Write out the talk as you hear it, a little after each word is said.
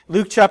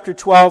Luke chapter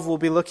 12, we'll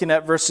be looking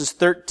at verses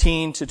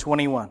 13 to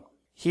 21.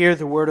 Hear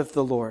the word of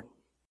the Lord.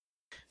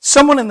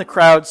 Someone in the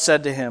crowd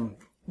said to him,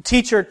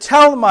 "Teacher,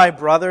 tell my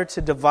brother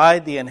to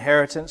divide the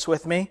inheritance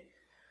with me."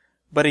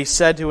 But he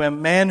said to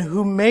him, "Man,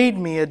 who made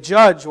me a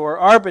judge or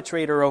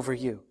arbitrator over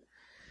you?"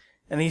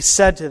 And he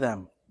said to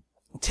them,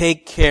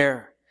 "Take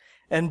care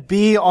and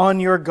be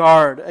on your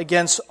guard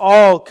against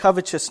all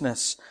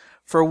covetousness,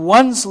 for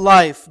one's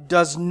life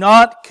does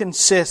not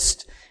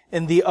consist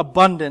in the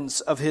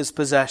abundance of his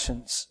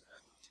possessions."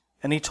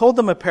 And he told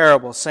them a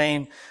parable,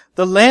 saying,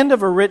 "The land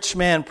of a rich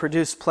man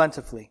produced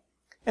plentifully.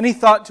 And he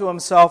thought to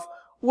himself,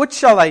 'What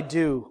shall I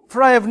do?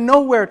 For I have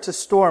nowhere to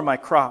store my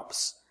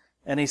crops.'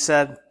 And he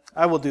said,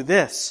 'I will do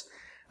this.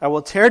 I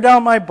will tear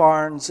down my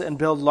barns and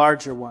build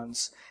larger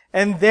ones.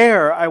 And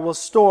there I will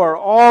store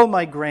all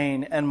my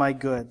grain and my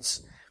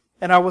goods.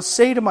 And I will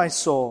say to my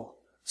soul,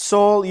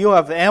 Soul, you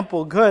have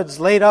ample goods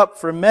laid up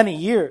for many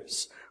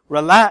years.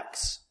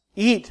 Relax,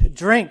 eat,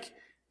 drink,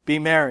 be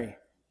merry.'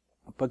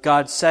 But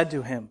God said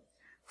to him,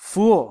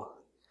 'Fool,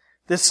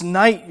 this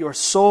night your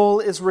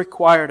soul is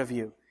required of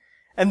you.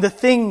 And the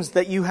things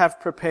that you have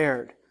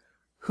prepared,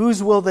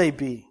 whose will they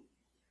be?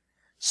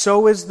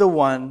 So is the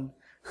one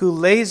who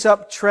lays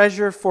up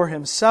treasure for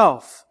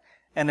himself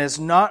and is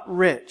not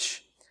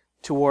rich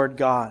toward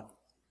God.'"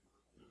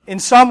 In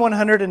Psalm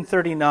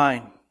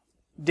 139,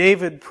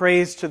 David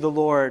prays to the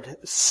Lord,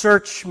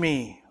 "Search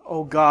me,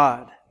 O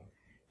God,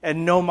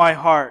 and know my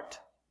heart.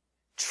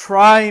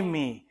 Try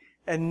me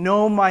and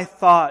know my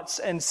thoughts,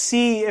 and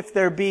see if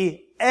there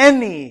be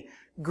any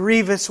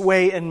grievous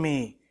way in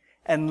me,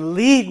 and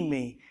lead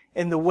me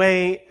in the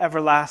way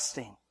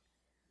everlasting."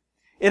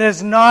 It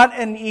is not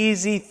an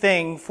easy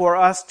thing for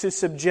us to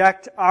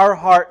subject our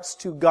hearts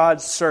to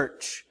God's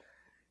search,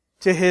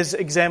 to His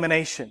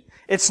examination.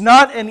 It's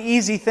not an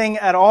easy thing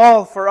at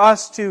all for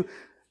us to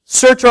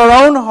search our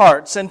own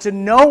hearts and to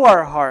know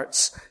our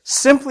hearts,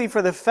 simply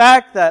for the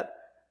fact that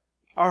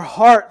our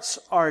hearts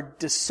are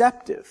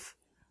deceptive.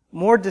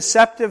 More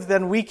deceptive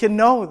than we can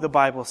know, the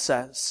Bible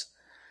says.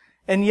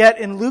 And yet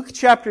in Luke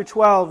chapter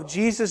 12,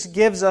 Jesus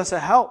gives us a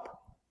help.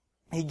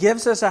 He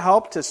gives us a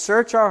help to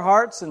search our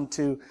hearts and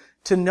to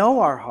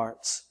know our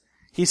hearts.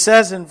 He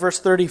says in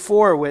verse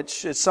 34,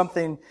 which is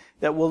something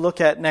that we'll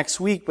look at next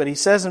week, but he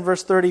says in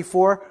verse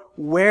 34,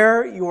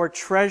 "Where your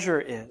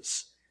treasure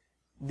is,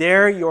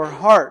 there your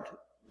heart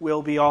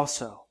will be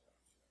also."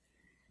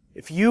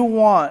 If you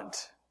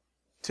want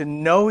to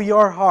know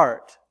your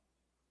heart,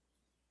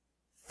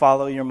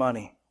 follow your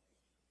money.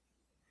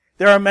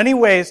 There are many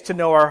ways to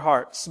know our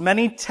hearts,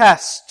 many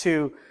tests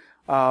to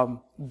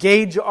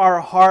gauge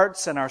our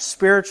hearts and our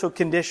spiritual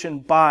condition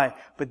by.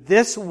 But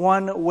this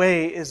one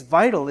way is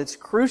vital. It's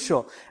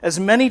crucial. As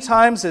many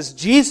times as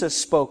Jesus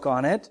spoke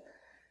on it,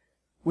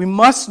 we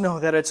must know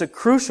that it's a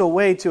crucial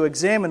way to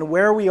examine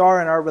where we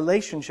are in our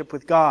relationship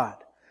with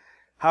God.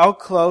 How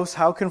close,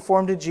 how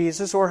conformed to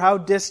Jesus, or how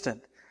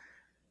distant.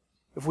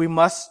 If we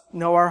must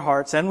know our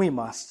hearts, and we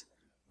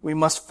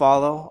must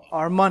follow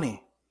our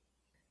money.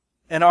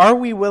 And are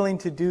we willing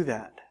to do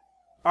that?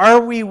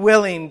 Are we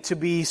willing to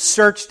be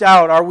searched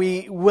out? Are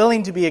we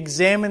willing to be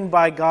examined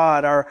by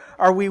God?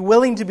 Are we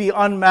willing to be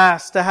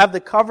unmasked, to have the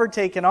cover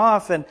taken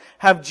off and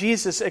have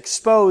Jesus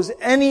expose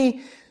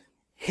any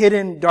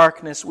hidden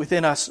darkness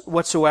within us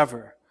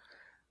whatsoever?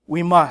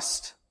 We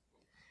must.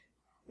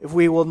 If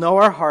we will know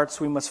our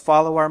hearts, we must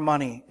follow our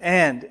money.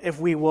 And if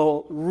we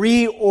will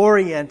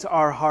reorient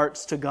our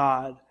hearts to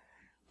God,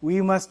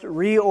 we must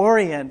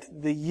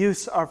reorient the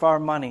use of our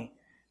money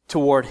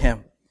toward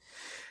Him.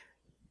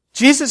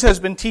 Jesus has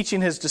been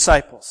teaching His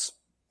disciples,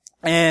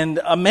 and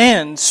a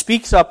man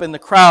speaks up in the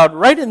crowd,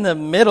 right in the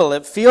middle,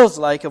 it feels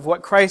like, of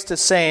what Christ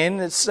is saying.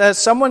 It says,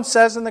 someone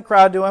says in the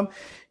crowd to him,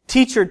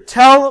 "Teacher,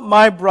 tell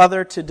my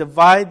brother to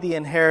divide the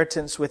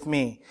inheritance with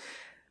me."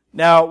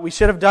 Now, we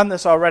should have done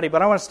this already,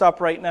 but I want to stop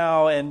right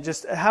now and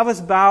just have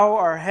us bow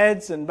our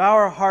heads and bow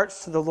our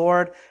hearts to the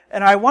Lord.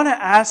 And I want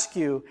to ask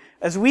you,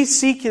 as we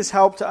seek His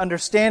help to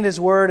understand His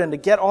Word and to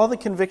get all the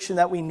conviction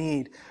that we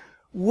need,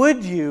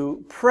 would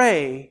you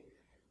pray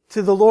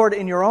to the Lord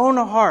in your own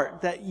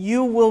heart that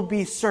you will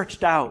be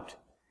searched out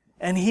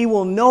and He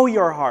will know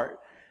your heart?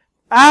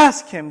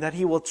 Ask Him that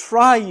He will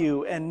try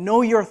you and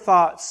know your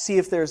thoughts, see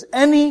if there's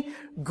any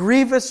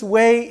grievous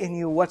way in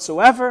you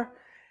whatsoever,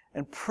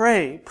 and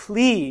pray,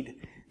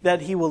 plead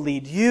that He will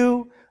lead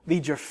you,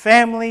 lead your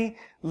family,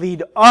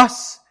 lead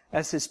us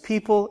as His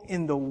people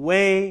in the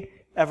way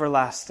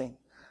everlasting.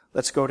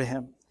 Let's go to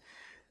Him.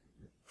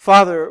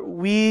 Father,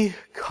 we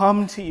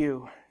come to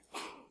You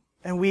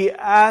and we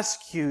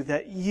ask You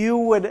that You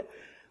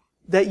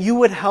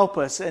would help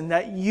us and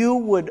that You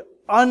would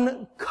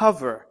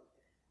uncover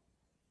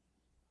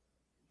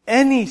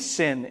any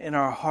sin in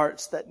our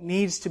hearts that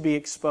needs to be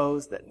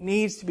exposed, that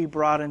needs to be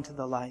brought into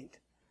the light.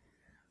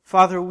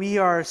 Father, we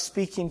are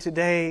speaking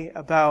today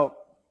about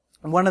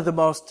one of the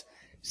most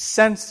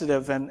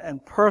sensitive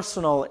and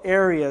personal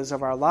areas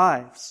of our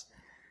lives.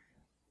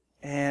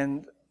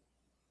 And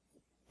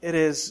it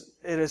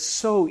is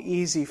so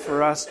easy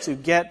for us to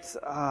get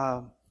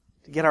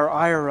our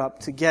ire up,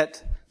 to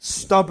get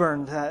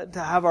stubborn,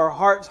 to have our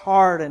hearts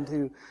hard, and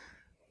to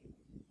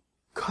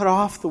cut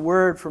off the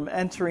Word from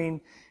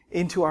entering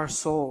into our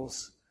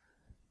souls.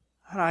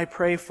 And I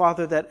pray,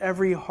 Father, that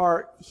every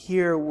heart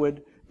here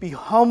would be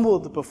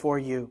humbled before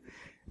You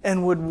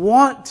and would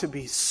want to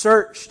be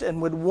searched and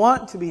would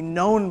want to be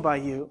known by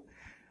You,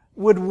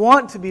 would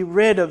want to be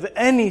rid of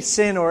any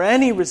sin or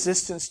any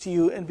resistance to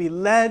You and be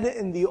led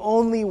in the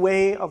only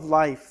way of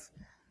life,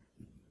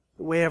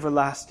 the way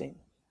everlasting.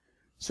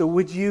 So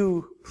would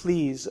You,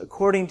 please,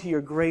 according to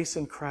Your grace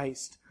in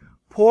Christ,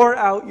 pour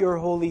out Your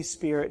Holy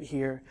Spirit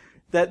here,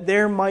 that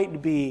there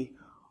might be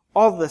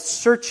all the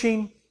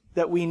searching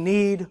that we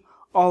need,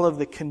 all of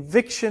the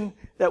conviction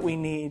that we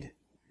need.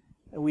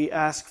 And we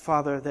ask,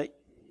 Father, that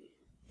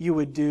You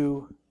would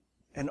do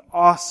an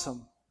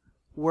awesome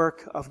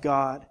work of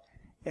God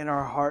in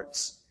our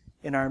hearts,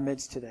 in our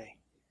midst today.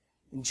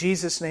 In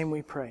Jesus' name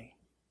we pray.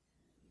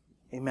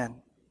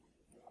 Amen.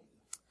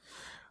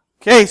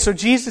 Okay, so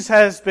Jesus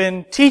has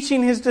been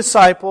teaching His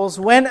disciples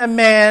when a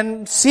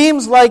man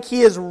seems like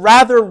he is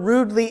rather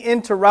rudely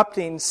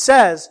interrupting,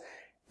 says,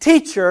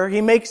 "Teacher," he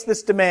makes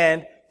this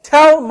demand,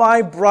 "tell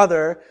my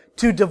brother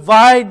to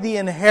divide the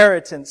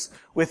inheritance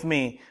with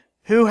me."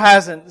 Who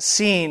hasn't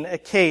seen a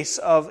case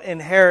of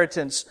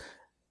inheritance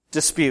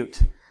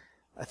dispute?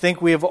 I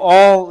think we have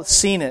all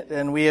seen it,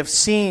 and we have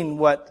seen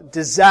what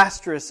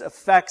disastrous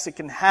effects it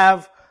can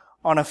have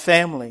on a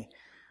family.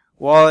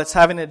 Well, it's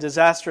having a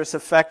disastrous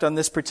effect on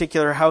this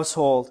particular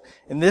household.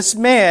 And this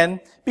man,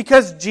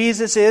 because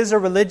Jesus is a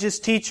religious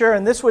teacher,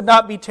 and this would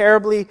not be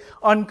terribly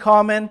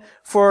uncommon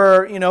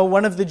for,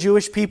 one of the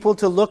Jewish people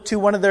to look to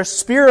one of their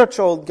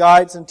spiritual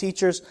guides and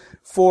teachers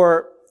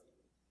for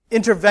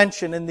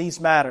intervention in these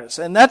matters.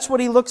 And that's what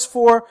he looks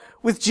for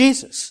with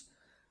Jesus.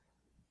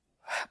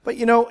 But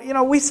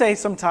we say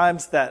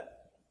sometimes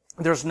that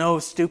there's no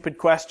stupid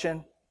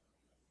question.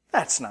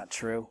 That's not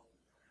true.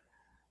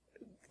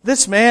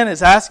 This man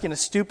is asking a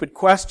stupid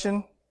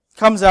question,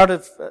 comes out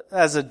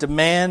as a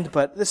demand,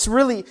 but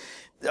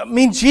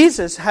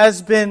Jesus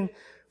has been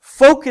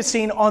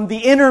focusing on the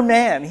inner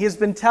man. He has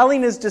been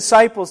telling His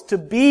disciples to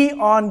be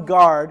on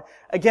guard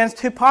against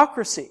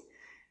hypocrisy.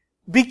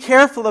 Be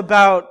careful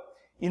about,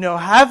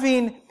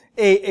 having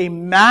a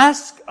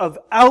mask of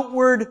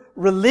outward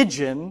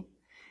religion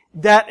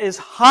that is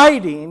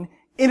hiding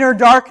inner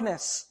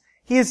darkness.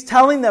 He is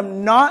telling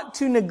them not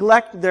to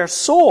neglect their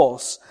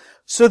souls.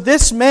 So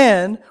this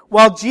man,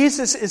 while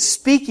Jesus is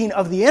speaking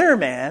of the inner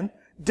man,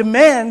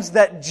 demands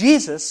that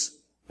Jesus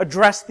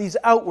address these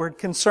outward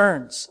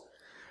concerns.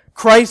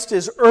 Christ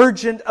is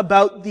urgent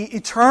about the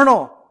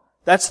eternal.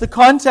 That's the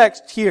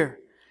context here.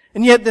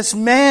 And yet this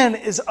man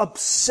is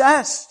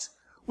obsessed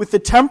with the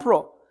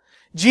temporal.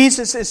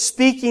 Jesus is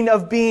speaking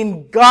of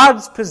being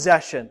God's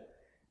possession.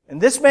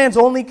 And this man's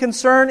only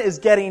concern is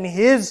getting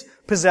his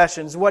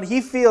possessions, what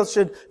he feels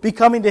should be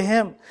coming to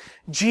him.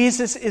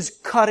 Jesus is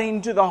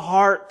cutting to the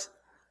heart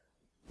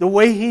the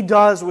way He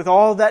does with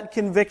all that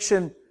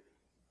conviction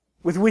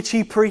with which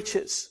He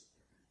preaches.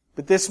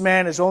 But this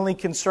man is only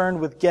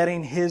concerned with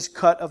getting his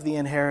cut of the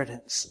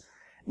inheritance.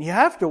 And you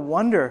have to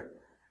wonder,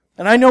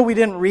 and I know we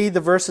didn't read the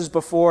verses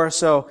before,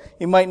 so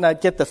you might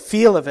not get the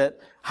feel of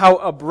it, how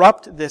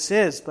abrupt this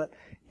is, but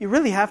you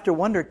really have to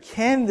wonder,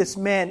 can this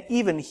man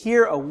even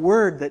hear a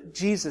word that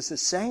Jesus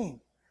is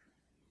saying?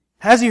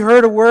 Has he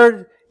heard a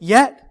word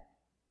yet?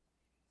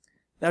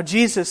 Now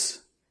Jesus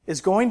is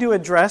going to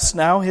address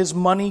now his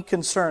money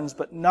concerns,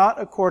 but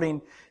not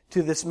according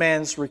to this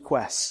man's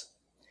requests.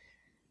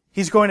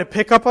 He's going to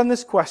pick up on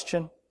this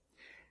question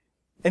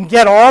and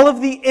get all of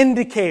the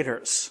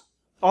indicators,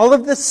 all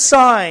of the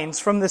signs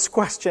from this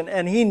question,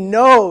 and he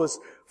knows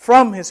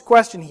from his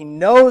question, he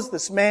knows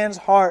this man's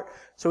heart.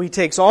 So he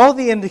takes all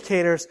the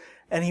indicators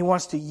and he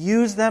wants to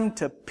use them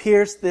to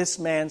pierce this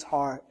man's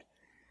heart.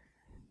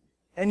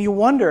 And you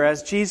wonder,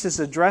 as Jesus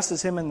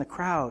addresses him in the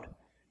crowd,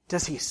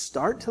 does he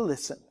start to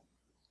listen?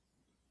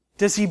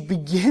 Does he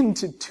begin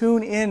to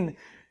tune in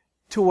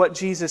to what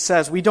Jesus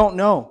says? We don't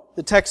know.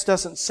 The text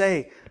doesn't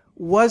say.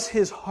 Was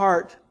his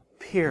heart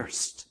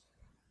pierced?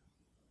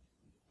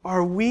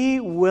 Are we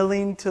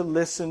willing to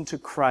listen to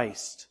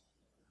Christ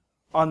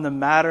on the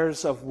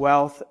matters of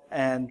wealth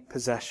and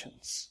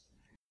possessions?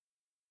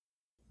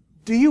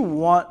 Do you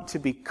want to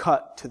be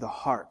cut to the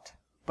heart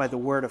by the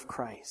word of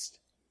Christ?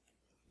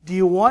 Do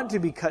you want to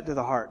be cut to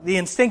the heart? The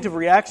instinctive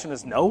reaction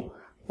is no.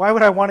 Why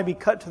would I want to be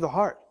cut to the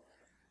heart?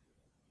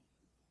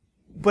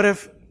 But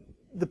if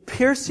the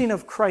piercing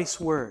of Christ's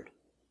word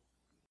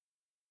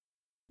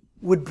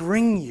would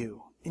bring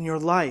you in your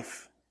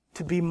life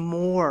to be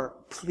more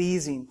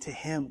pleasing to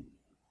Him,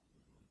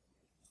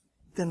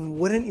 then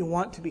wouldn't you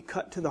want to be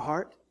cut to the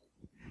heart?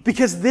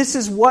 Because this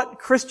is what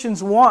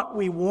Christians want.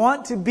 We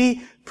want to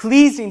be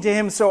pleasing to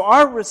Him. So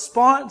our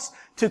response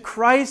to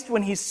Christ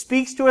when He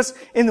speaks to us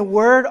in the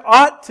Word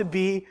ought to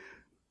be,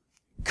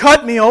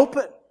 cut me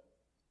open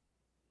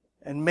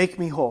and make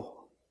me whole.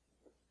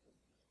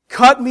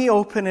 Cut me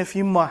open if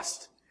you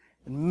must,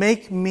 and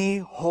make me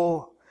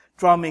whole.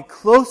 Draw me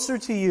closer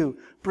to You.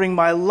 Bring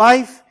my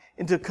life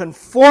into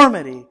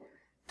conformity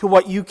to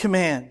what You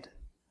command.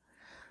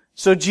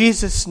 So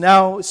Jesus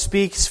now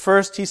speaks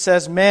first. He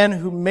says, man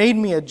who made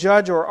me a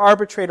judge or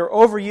arbitrator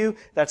over you,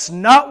 that's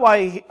not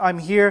why I'm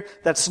here.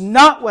 That's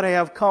not what I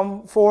have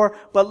come for.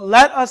 But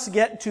let us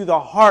get to the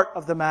heart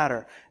of the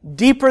matter.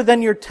 Deeper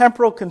than your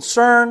temporal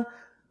concern,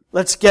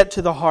 let's get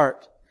to the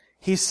heart.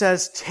 He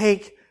says,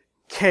 take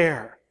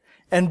care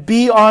and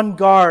be on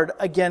guard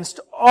against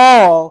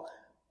all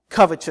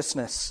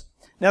covetousness.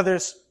 Now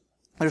there's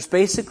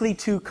basically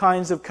two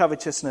kinds of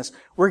covetousness.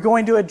 We're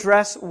going to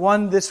address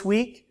one this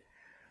week.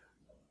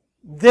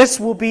 This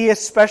will be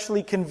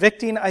especially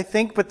convicting, I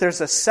think, but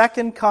there's a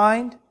second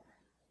kind.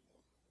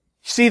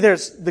 See,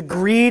 there's the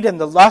greed and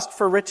the lust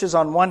for riches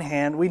on one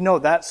hand. We know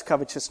that's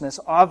covetousness,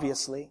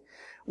 obviously.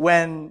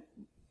 When,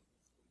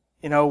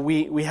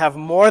 we have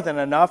more than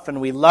enough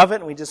and we love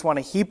it and we just want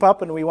to heap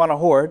up and we want to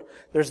hoard.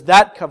 There's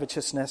that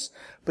covetousness.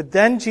 But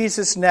then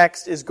Jesus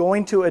next is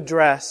going to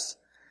address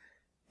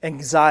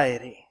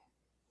anxiety.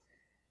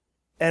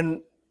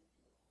 And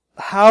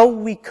how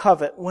we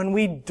covet when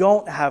we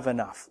don't have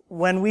enough,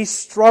 when we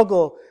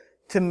struggle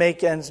to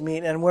make ends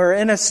meet and we're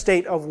in a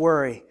state of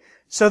worry.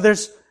 So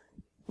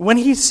when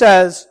he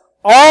says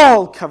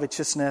all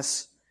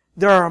covetousness,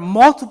 there are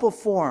multiple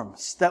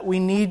forms that we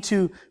need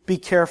to be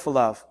careful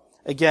of.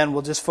 Again,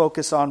 we'll just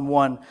focus on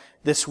one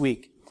this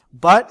week.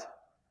 But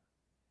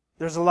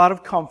there's a lot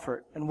of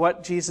comfort in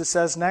what Jesus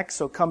says next.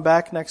 So come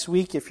back next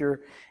week if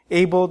you're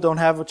able, don't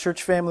have a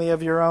church family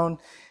of your own.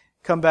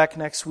 Come back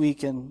next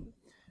week and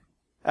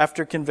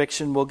after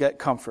conviction, we'll get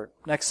comfort.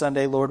 Next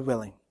Sunday, Lord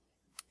willing.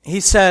 He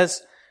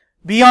says,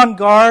 be on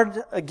guard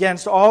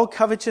against all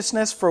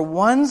covetousness, for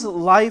one's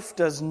life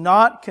does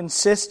not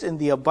consist in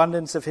the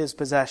abundance of his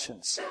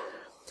possessions.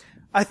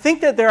 I think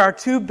that there are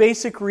two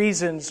basic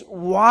reasons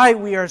why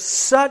we are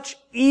such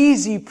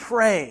easy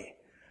prey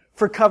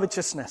for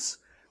covetousness.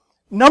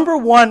 Number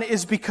one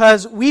is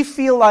because we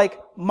feel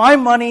like my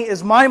money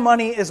is my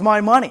money is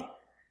my money.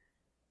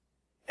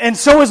 And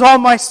so is all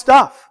my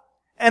stuff.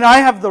 And I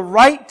have the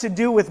right to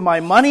do with my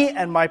money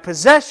and my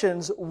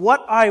possessions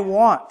what I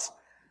want.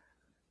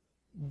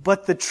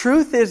 But the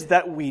truth is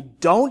that we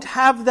don't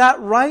have that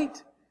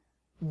right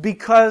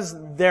because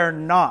they're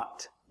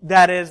not.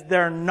 That is,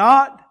 they're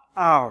not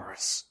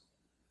ours.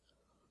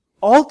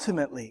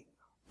 Ultimately,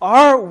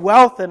 our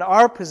wealth and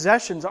our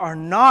possessions are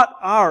not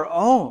our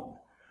own.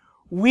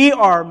 We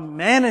are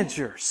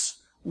managers.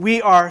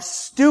 We are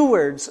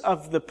stewards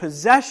of the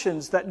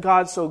possessions that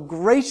God so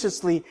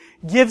graciously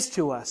gives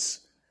to us.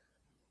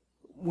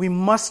 We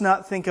must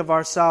not think of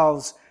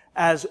ourselves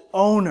as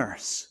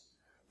owners,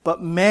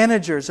 but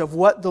managers of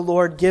what the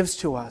Lord gives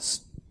to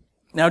us.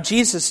 Now,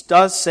 Jesus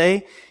does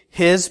say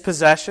his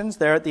possessions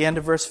there at the end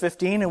of verse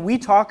 15, and we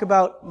talk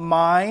about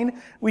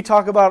mine, we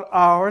talk about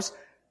ours.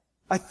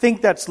 I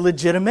think that's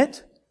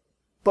legitimate,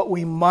 but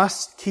we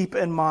must keep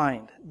in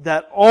mind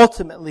that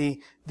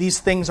ultimately these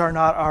things are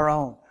not our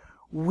own.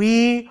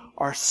 We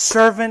are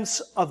servants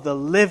of the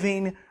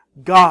living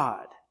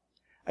God.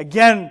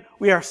 Again,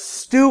 we are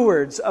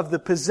stewards of the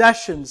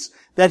possessions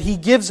that He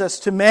gives us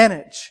to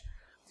manage.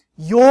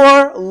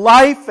 Your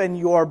life and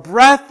your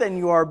breath and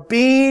your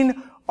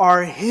being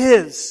are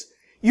His.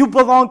 You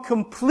belong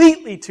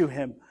completely to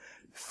Him.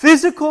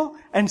 Physical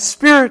and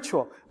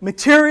spiritual,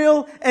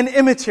 material and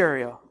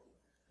immaterial.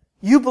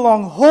 You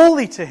belong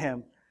wholly to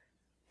Him.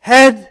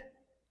 Head,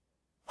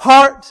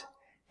 heart,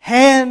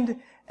 hand,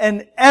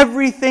 and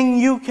everything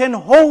you can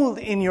hold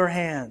in your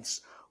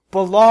hands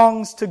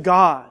belongs to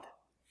God.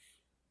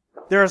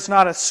 There is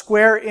not a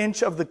square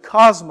inch of the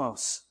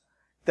cosmos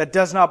that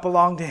does not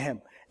belong to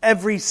Him.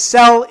 Every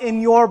cell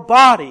in your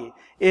body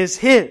is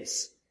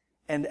His,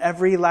 and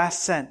every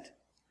last cent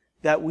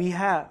that we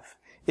have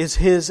is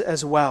His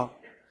as well.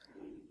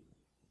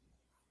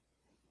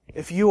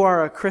 If you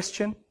are a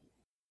Christian,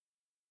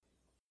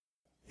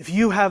 if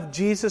you have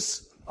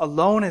Jesus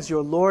alone as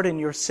your Lord and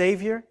your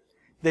Savior,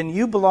 then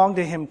you belong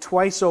to Him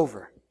twice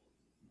over.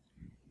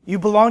 You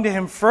belong to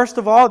Him first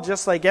of all,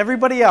 just like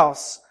everybody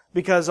else,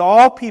 because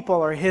all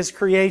people are His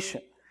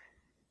creation.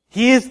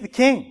 He is the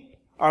King.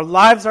 Our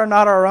lives are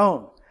not our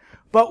own.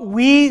 But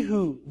we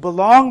who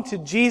belong to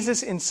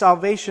Jesus in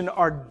salvation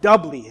are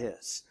doubly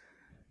His.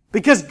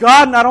 Because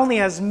God not only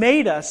has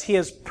made us, He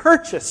has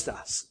purchased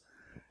us.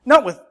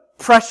 Not with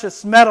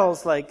precious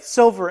metals like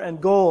silver and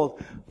gold,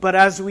 but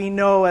as we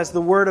know, as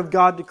the Word of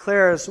God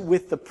declares,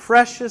 with the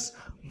precious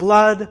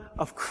blood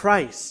of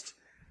Christ,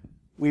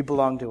 we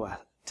belong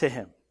to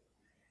Him.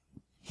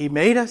 He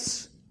made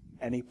us,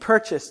 and He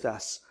purchased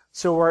us,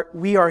 so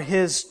we are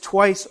His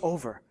twice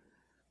over.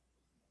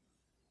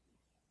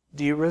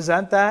 Do you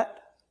resent that?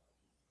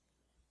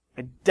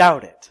 I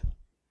doubt it.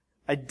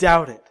 I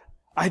doubt it.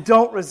 I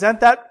don't resent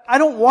that. I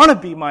don't want to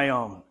be my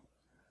own.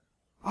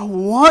 I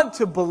want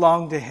to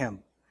belong to Him.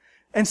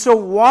 And so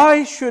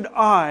why should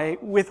I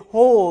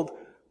withhold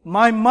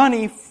my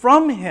money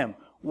from Him?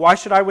 Why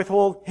should I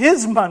withhold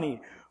His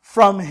money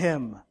from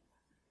Him?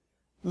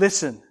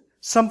 Listen,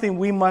 something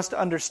we must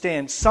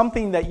understand,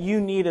 something that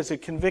you need as a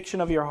conviction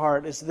of your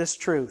heart is this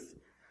truth.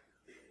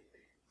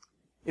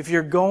 If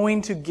you're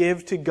going to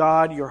give to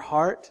God your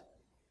heart,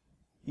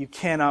 you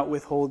cannot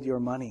withhold your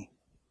money.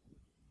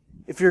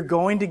 If you're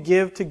going to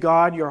give to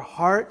God your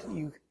heart,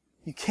 you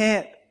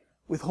can't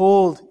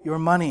withhold your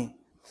money.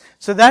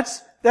 So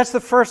that's the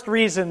first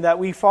reason that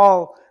we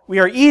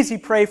are easy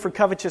prey for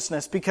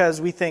covetousness, because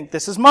we think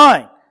this is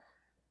mine.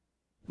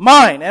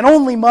 Mine and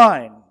only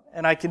mine.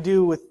 And I can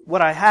do with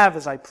what I have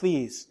as I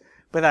please.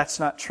 But that's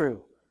not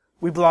true.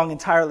 We belong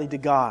entirely to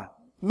God.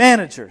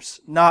 Managers,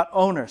 not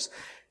owners.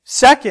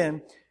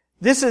 Second,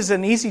 this is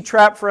an easy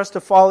trap for us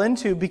to fall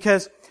into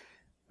because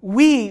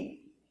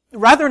we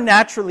rather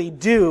naturally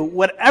do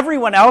what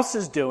everyone else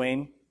is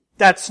doing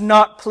that's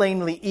not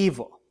plainly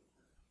evil.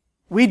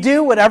 We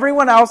do what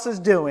everyone else is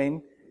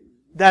doing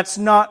that's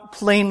not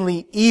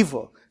plainly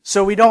evil.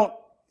 So we don't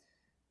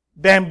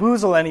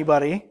bamboozle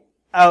anybody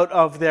out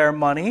of their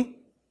money,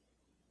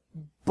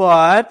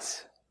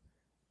 but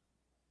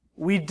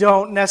we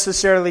don't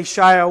necessarily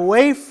shy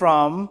away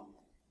from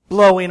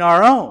blowing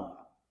our own.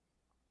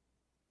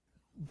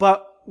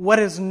 But what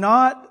is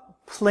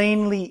not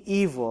plainly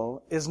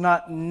evil is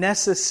not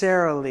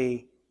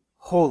necessarily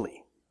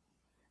holy.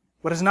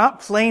 What is not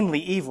plainly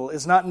evil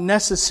is not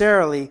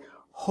necessarily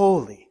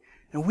holy.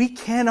 And we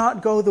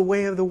cannot go the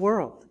way of the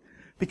world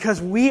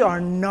because we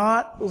are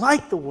not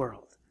like the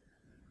world.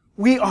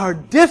 We are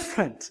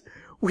different.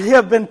 We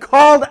have been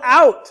called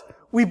out.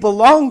 We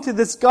belong to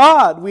this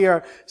God. We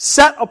are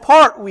set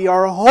apart. We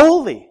are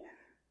holy.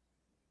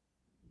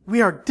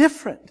 We are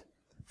different.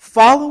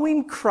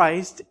 Following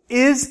Christ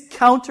is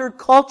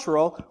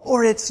countercultural,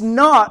 or it's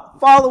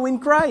not following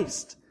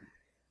Christ.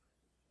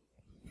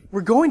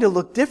 We're going to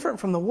look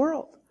different from the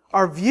world.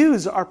 Our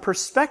views, our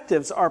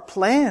perspectives, our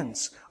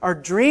plans, our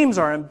dreams,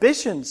 our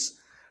ambitions,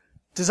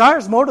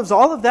 desires, motives,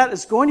 all of that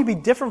is going to be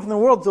different from the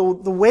world.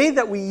 The way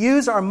that we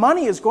use our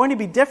money is going to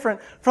be different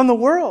from the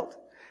world.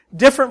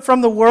 Different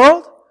from the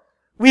world,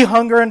 we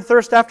hunger and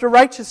thirst after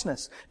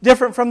righteousness.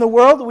 Different from the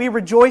world, we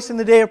rejoice in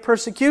the day of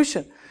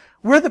persecution.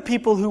 We're the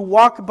people who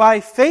walk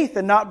by faith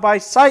and not by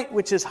sight,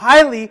 which is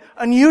highly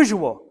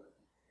unusual.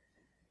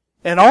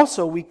 And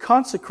also, we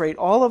consecrate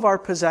all of our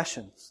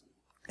possessions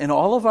and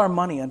all of our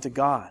money unto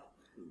God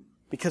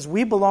because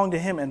we belong to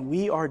Him and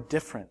we are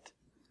different.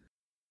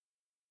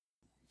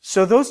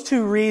 So those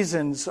two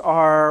reasons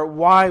are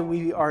why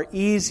we are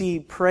easy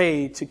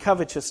prey to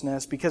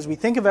covetousness, because we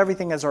think of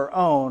everything as our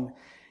own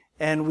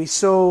and we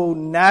so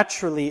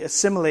naturally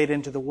assimilate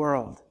into the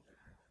world.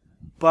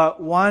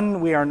 But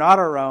one, we are not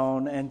our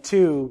own, and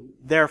two,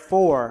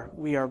 therefore,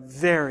 we are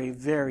very,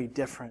 very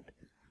different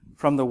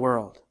from the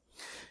world.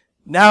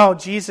 Now,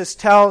 Jesus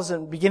tells,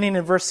 beginning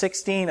in verse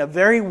 16, a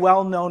very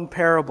well-known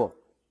parable.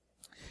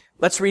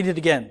 Let's read it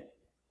again.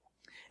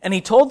 And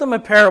he told them a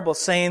parable,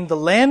 saying, the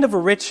land of a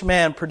rich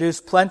man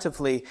produced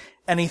plentifully,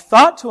 and he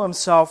thought to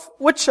himself,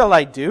 what shall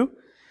I do?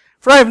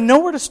 For I have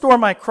nowhere to store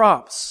my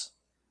crops.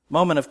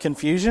 Moment of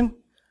confusion.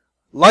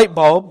 Light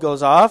bulb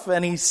goes off,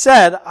 and he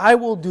said, I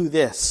will do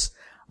this.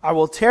 I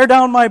will tear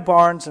down my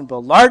barns and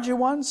build larger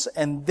ones,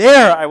 and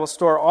there I will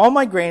store all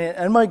my grain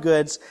and my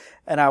goods,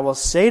 and I will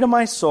say to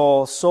my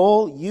soul,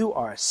 soul, you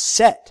are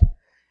set.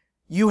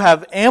 You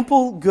have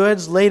ample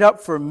goods laid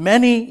up for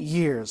many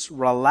years.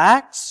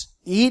 Relax,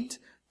 eat,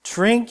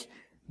 drink,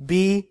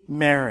 be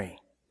merry.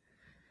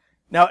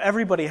 Now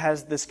everybody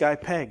has this guy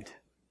pegged.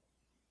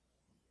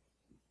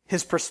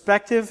 His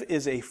perspective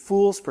is a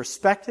fool's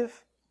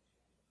perspective.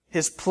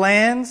 His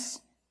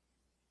plans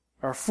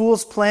are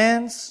fool's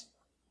plans.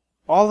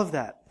 All of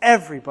that.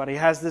 Everybody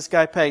has this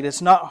guy pegged.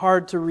 It's not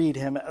hard to read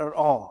him at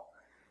all.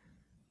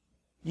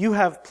 You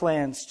have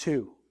plans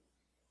too.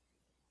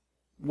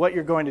 What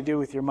you're going to do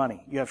with your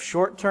money. You have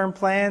short-term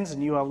plans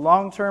and you have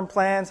long-term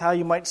plans, how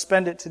you might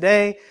spend it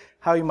today,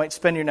 how you might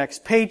spend your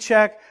next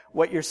paycheck,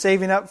 what you're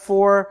saving up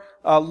for.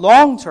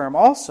 Long-term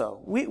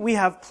also. We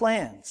have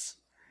plans.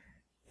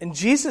 And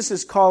Jesus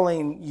is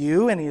calling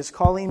you and He is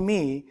calling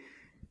me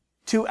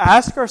to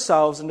ask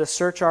ourselves and to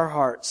search our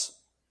hearts.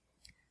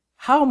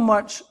 How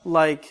much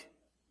like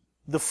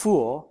the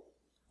fool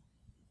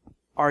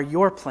are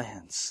your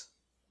plans?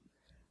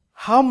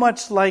 How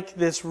much like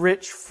this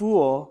rich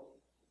fool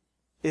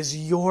is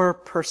your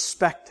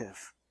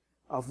perspective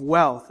of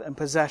wealth and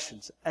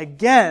possessions?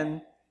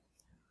 Again,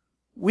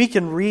 we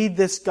can read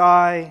this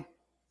guy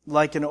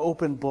like an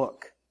open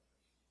book,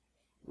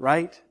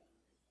 right?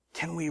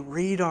 Can we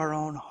read our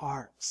own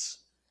hearts?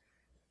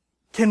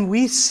 Can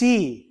we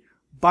see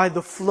by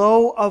the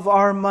flow of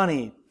our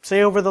money,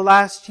 say over the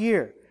last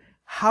year,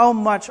 how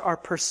much our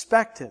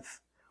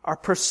perspective, our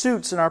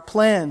pursuits, and our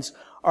plans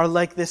are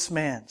like this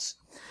man's?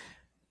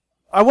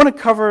 I want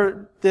to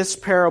cover this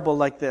parable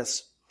like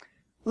this.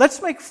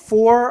 Let's make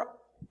 4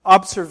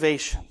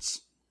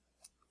 observations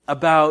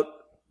about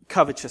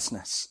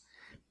covetousness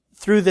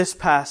through this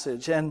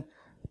passage. And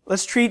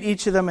let's treat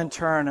each of them in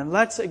turn, and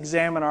let's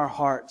examine our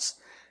hearts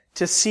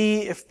to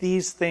see if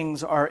these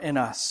things are in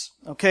us.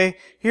 Okay?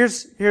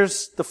 Here's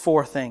the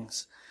 4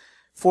 things.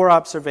 4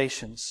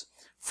 observations.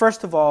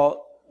 First of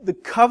all, the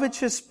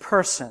covetous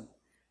person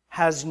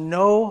has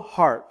no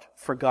heart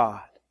for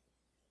God.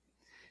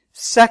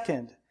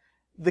 Second,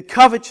 the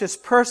covetous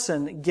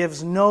person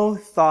gives no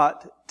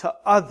thought to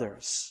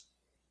others.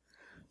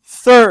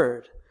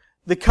 Third,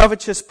 the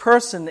covetous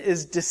person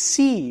is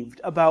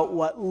deceived about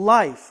what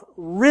life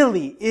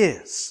really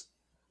is,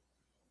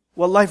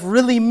 what life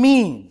really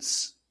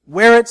means,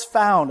 where it's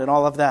found, and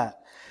all of that.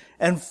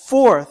 And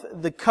fourth,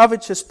 the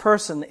covetous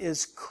person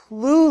is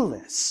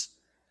clueless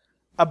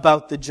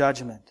about the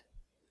judgment.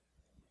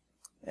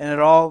 And it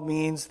all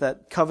means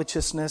that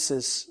covetousness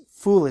is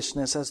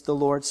foolishness, as the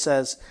Lord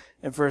says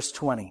in verse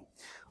 20.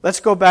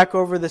 Let's go back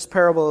over this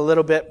parable a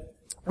little bit.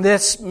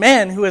 This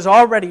man who is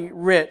already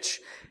rich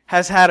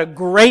has had a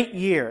great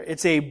year.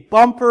 It's a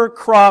bumper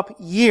crop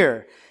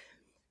year.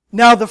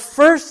 Now, the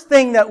first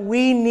thing that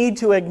we need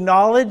to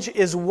acknowledge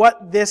is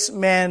what this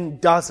man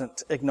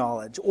doesn't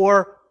acknowledge,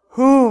 or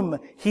whom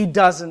he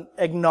doesn't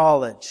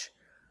acknowledge.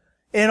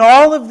 In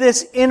all of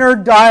this inner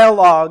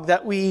dialogue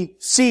that we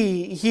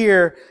see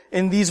here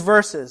in these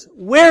verses,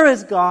 where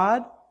is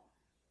God?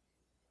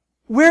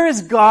 Where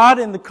is God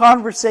in the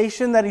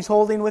conversation that he's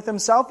holding with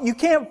himself? You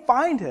can't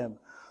find him.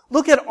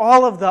 Look at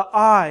all of the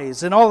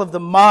I's and all of the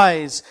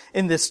my's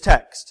in this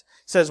text.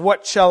 It says,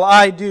 what shall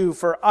I do?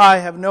 For I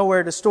have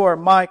nowhere to store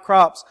my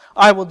crops.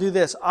 I will do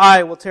this.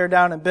 I will tear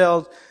down and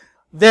build.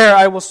 There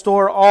I will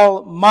store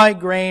all my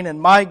grain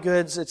and my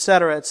goods,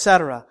 etc.,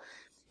 etc.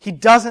 He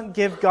doesn't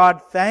give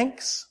God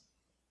thanks.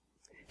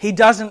 He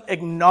doesn't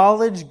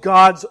acknowledge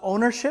God's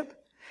ownership.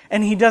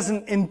 And he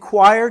doesn't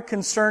inquire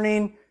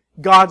concerning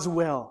God's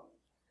will.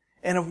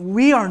 And if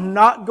we are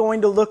not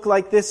going to look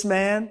like this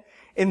man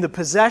in the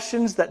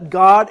possessions that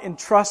God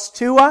entrusts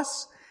to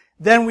us,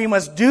 then we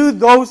must do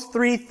those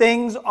three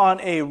things on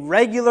a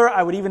regular,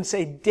 I would even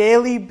say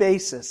daily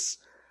basis.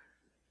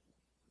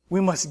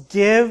 We must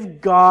give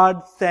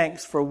God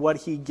thanks for what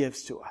he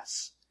gives to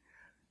us.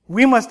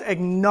 We must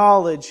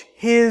acknowledge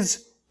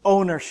his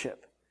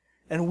ownership.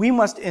 And we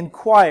must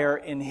inquire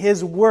in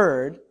his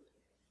word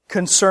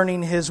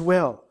concerning his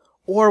will,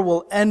 or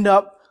we'll end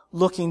up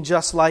looking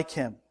just like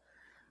him.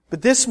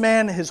 But this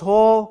man, his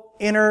whole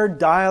inner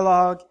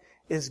dialogue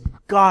is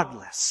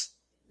godless.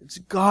 It's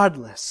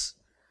godless.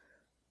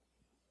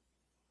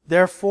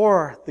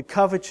 Therefore, the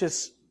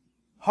covetous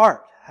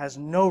heart has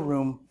no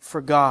room for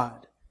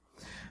God.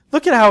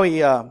 Look at how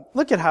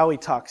he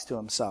talks to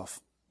himself.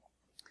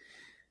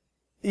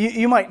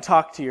 You might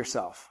talk to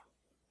yourself.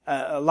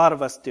 A lot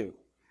of us do.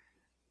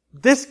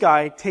 This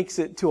guy takes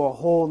it to a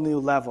whole new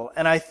level.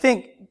 And I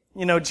think,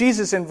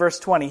 Jesus in verse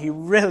 20, he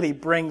really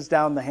brings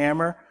down the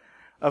hammer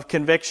of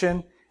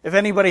conviction. If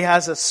anybody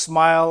has a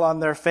smile on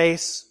their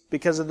face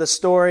because of the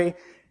story,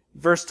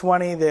 verse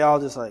 20, they all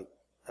just like,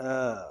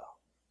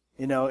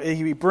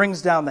 he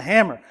brings down the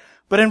hammer.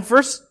 But in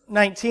verse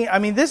 19,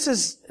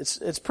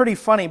 it's pretty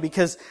funny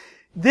because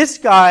this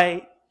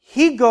guy,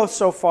 he goes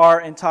so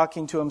far in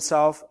talking to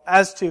himself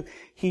as to,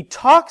 he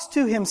talks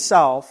to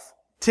himself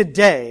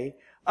today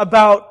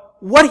about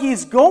what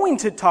he's going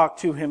to talk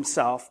to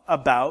himself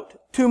about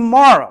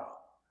tomorrow.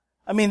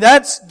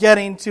 That's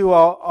getting to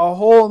a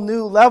whole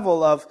new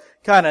level of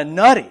kind of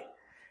nutty.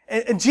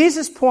 And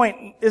Jesus'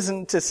 point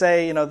isn't to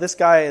say, this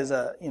guy is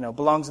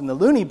belongs in the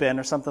loony bin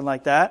or something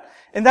like that.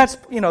 And that's,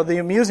 the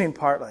amusing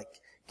part, like,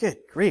 good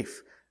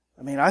grief.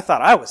 I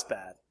thought I was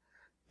bad.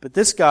 But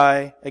this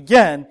guy,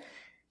 again,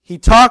 he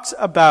talks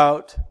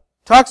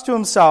to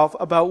himself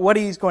about what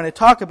he's going to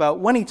talk about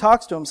when he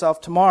talks to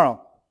himself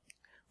tomorrow.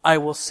 I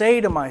will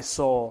say to my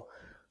soul,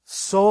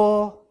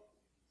 soul,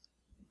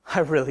 I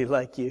really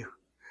like you.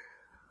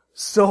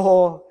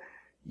 Soul,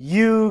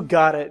 you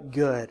got it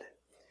good.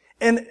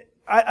 And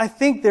I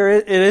think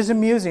it is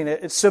amusing.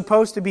 It's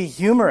supposed to be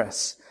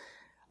humorous.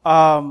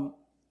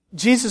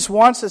 Jesus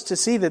wants us to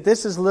see that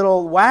this is a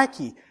little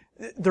wacky.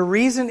 The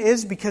reason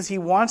is because he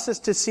wants us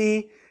to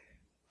see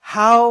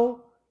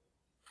how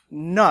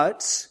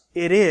nuts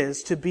it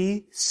is to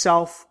be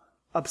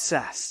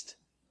self-obsessed.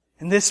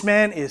 And this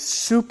man is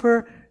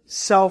super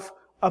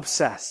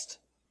self-obsessed.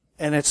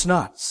 And it's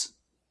nuts.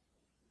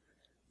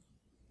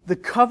 The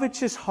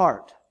covetous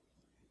heart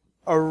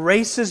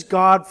erases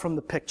God from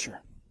the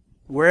picture,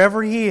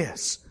 wherever he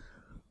is,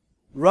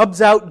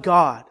 rubs out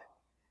God,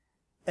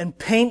 and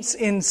paints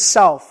in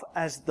self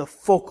as the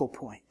focal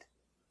point.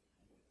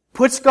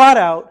 Puts God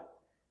out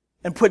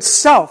and puts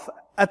self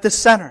at the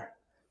center.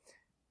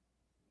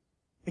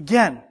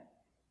 Again,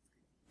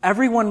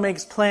 everyone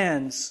makes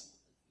plans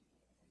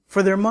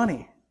for their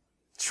money.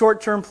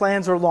 Short-term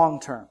plans or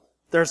long-term.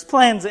 There's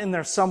plans in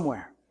there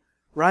somewhere,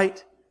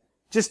 right?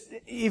 Just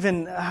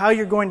even how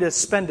you're going to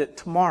spend it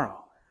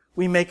tomorrow.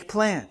 We make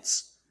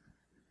plans.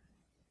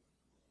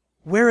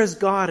 Where is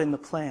God in the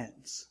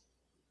plans?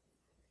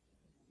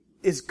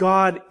 Is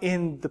God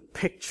in the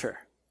picture?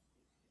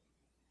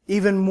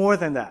 Even more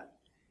than that,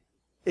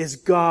 is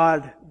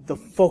God the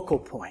focal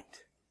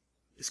point?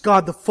 Is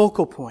God the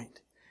focal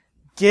point?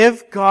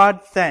 Give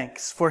God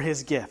thanks for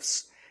his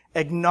gifts.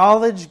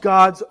 Acknowledge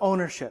God's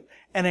ownership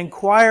and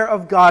inquire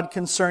of God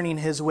concerning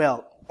his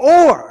will.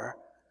 Or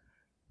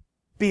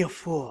be a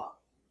fool.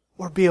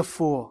 Or be a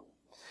fool.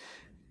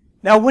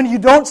 Now, when you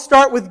don't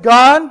start with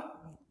God,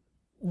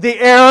 the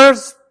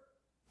errors,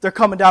 they're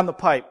coming down the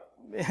pipe.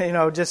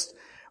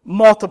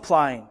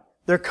 multiplying.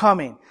 They're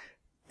coming.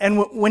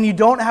 And when you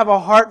don't have a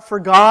heart for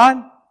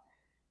God,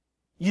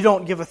 you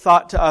don't give a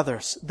thought to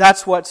others.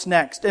 That's what's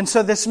next. And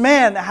so this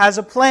man has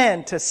a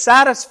plan to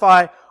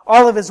satisfy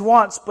all of his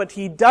wants, but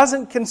he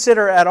doesn't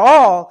consider at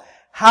all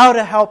how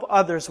to help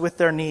others with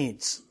their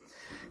needs.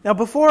 Now,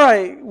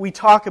 before we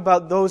talk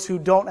about those who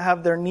don't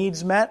have their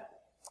needs met,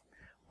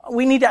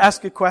 we need to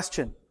ask a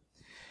question.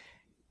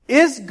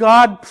 Is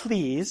God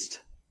pleased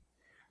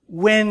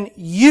when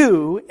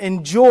you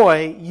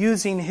enjoy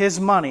using His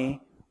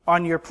money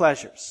on your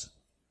pleasures?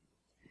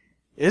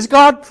 Is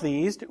God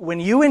pleased when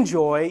you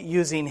enjoy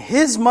using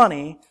His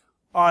money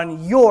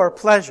on your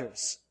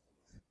pleasures?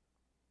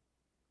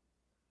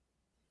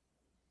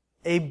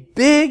 A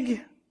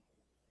big,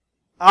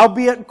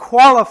 albeit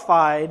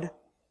qualified,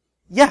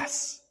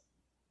 yes.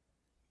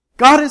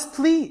 God is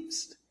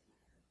pleased.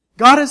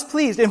 God is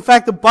pleased. In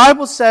fact, the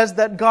Bible says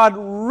that God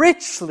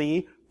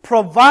richly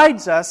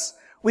provides us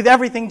with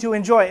everything to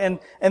enjoy.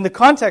 And the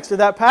context of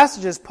that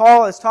passage is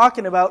Paul is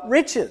talking about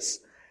riches.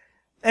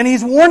 And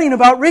he's warning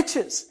about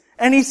riches.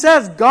 And he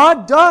says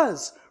God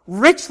does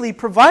richly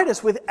provide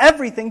us with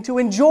everything to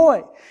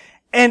enjoy.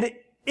 And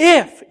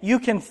if you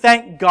can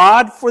thank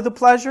God for the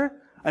pleasure,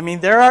 I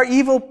mean, there are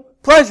evil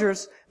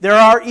pleasures, there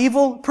are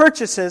evil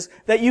purchases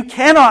that you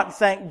cannot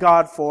thank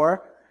God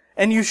for,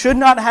 and you should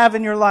not have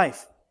in your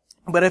life.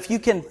 But if you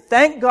can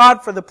thank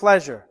God for the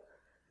pleasure,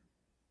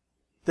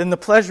 then the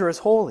pleasure is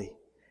holy.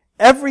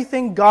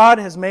 Everything God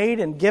has made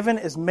and given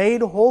is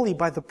made holy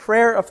by the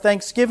prayer of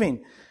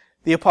thanksgiving,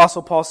 the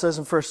Apostle Paul says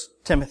in 1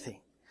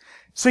 Timothy.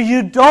 So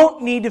you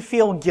don't need to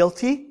feel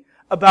guilty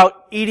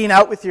about eating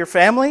out with your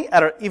family,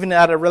 even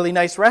at a really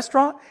nice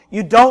restaurant.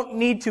 You don't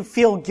need to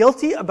feel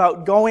guilty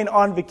about going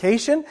on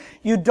vacation.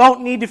 You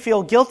don't need to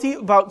feel guilty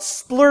about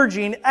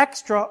splurging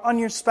extra on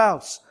your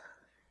spouse.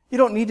 You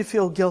don't need to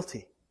feel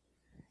guilty.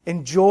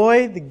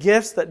 Enjoy the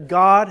gifts that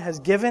God has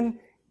given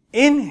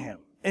in Him.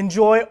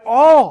 Enjoy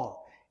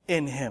all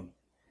in Him.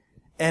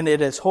 And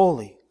it is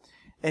holy.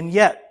 And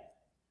yet,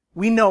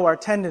 we know our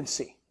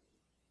tendency.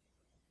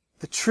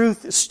 The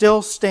truth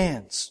still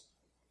stands.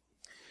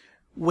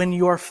 When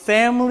your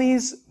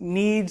family's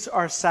needs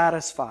are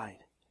satisfied,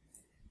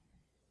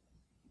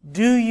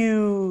 do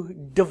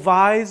you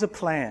devise a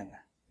plan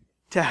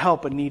to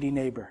help a needy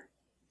neighbor?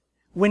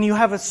 When you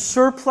have a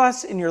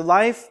surplus in your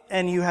life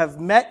and you have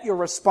met your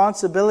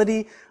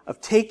responsibility of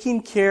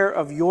taking care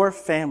of your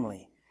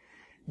family,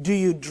 do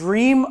you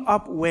dream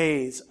up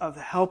ways of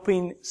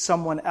helping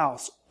someone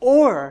else?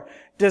 Or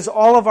does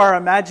all of our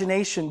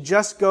imagination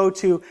just go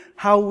to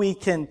how we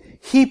can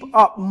heap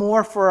up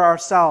more for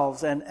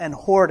ourselves and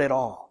hoard it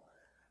all?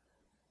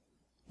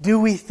 Do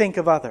we think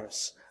of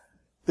others?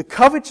 The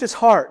covetous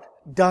heart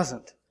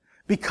doesn't.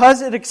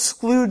 Because it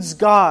excludes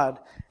God,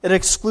 it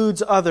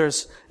excludes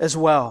others as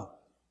well.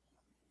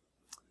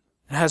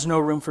 It has no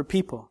room for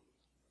people.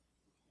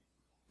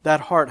 That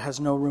heart has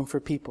no room for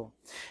people.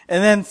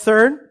 And then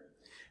third,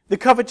 the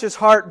covetous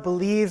heart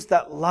believes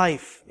that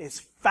life is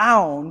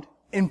found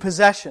in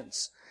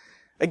possessions.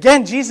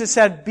 Again, Jesus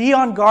said, be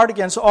on guard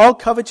against all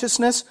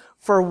covetousness,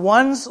 for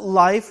one's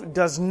life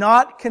does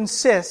not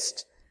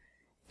consist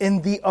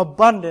in the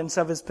abundance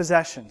of his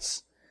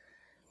possessions.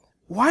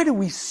 Why do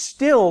we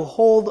still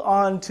hold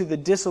on to the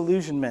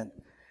disillusionment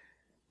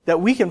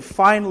that we can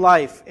find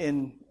life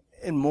in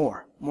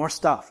more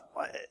stuff?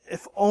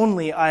 If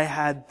only I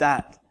had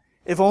that.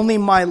 If only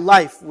my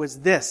life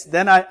was this,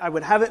 then I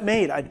would have it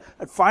made. I'd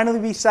finally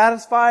be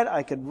satisfied.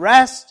 I could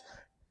rest,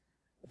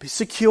 be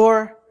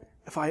secure.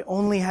 If I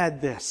only had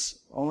this,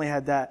 only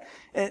had that.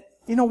 And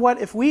you know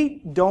what? If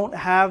we don't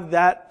have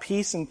that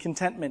peace and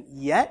contentment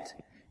yet,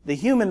 the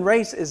human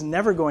race is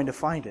never going to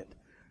find it.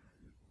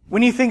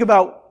 When you think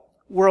about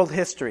world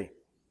history,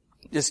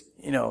 just,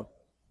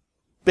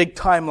 big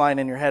timeline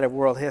in your head of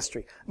world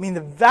history. I mean,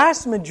 the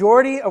vast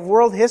majority of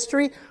world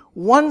history,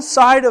 one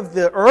side of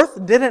the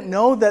earth didn't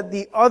know that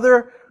the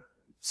other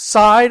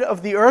side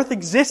of the earth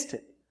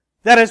existed.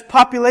 That is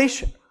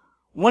population.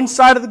 One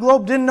side of the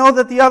globe didn't know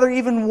that the other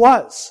even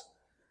was.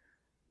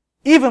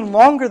 Even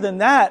longer than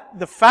that,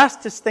 the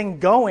fastest thing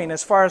going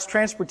as far as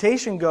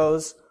transportation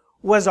goes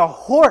was a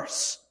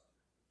horse.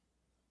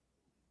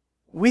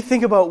 We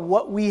think about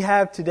what we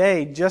have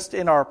today just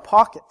in our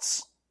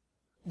pockets.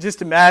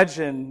 Just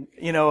imagine,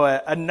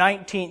 a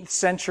 19th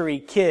century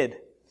kid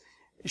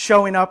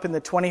showing up in the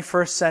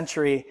 21st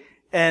century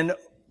and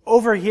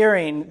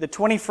overhearing the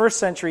 21st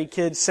century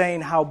kids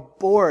saying how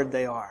bored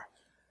they are.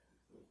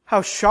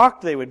 How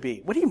shocked they would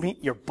be. What do you mean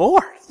you're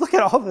bored? Look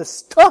at all the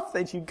stuff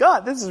that you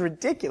got. This is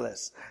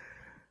ridiculous.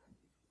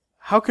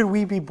 How could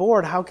we be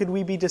bored? How could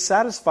we be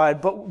dissatisfied?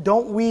 But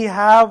don't we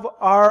have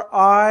our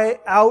eye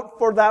out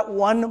for that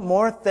one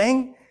more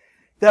thing?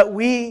 That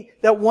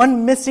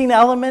one missing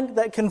element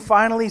that can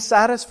finally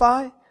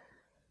satisfy?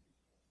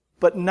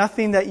 But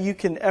nothing that you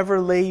can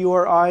ever lay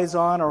your eyes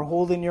on or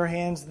hold in your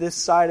hands this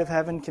side of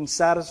heaven can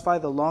satisfy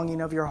the longing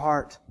of your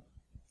heart.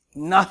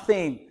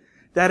 Nothing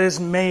that is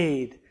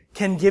made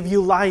can give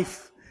you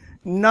life.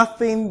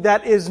 Nothing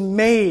that is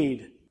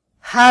made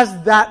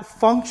has that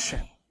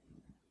function.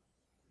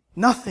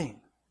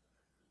 Nothing.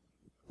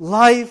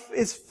 Life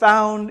is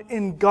found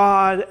in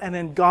God and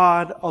in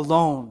God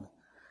alone,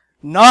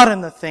 not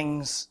in the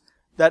things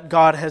that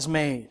God has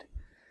made.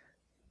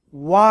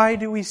 Why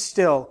do we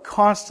still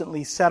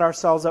constantly set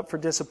ourselves up for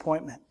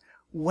disappointment?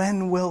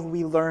 When will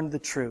we learn the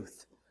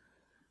truth?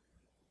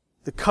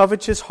 The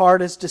covetous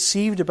heart is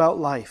deceived about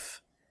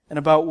life and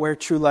about where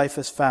true life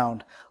is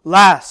found.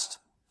 Last,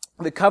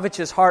 the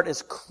covetous heart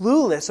is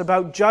clueless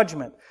about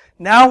judgment.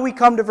 Now we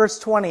come to verse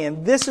 20,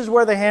 and this is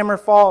where the hammer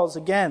falls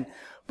again.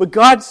 But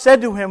God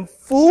said to him,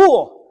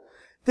 "Fool,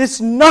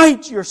 this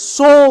night your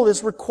soul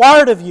is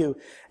required of you,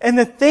 and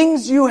the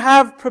things you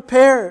have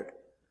prepared,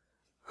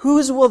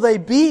 whose will they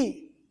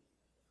be?"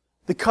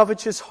 The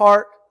covetous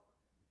heart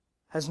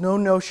has no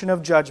notion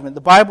of judgment.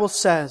 The Bible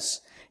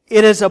says,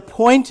 "It is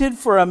appointed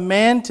for a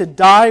man to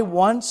die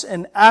once,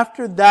 and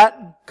after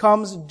that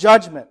comes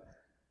judgment."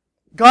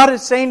 God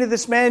is saying to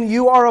this man,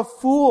 "You are a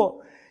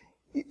fool.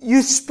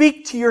 You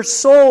speak to your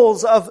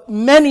souls of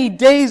many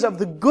days of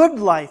the good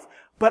life,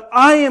 but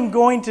I am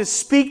going to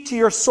speak to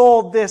your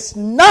soul this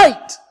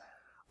night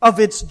of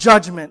its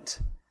judgment.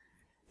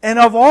 And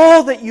of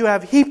all that you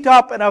have heaped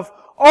up and of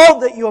all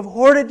that you have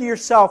hoarded to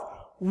yourself,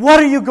 what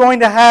are you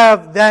going to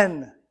have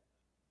then?"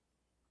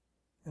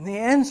 And the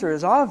answer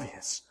is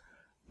obvious.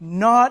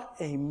 Not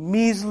a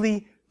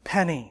measly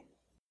penny.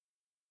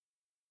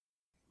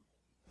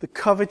 The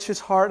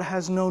covetous heart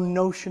has no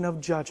notion of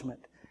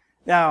judgment.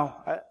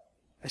 Now,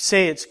 I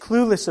say it's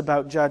clueless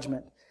about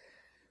judgment.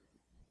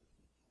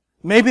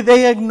 Maybe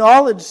they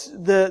acknowledge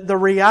the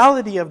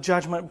reality of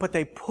judgment, but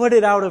they put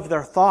it out of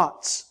their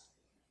thoughts.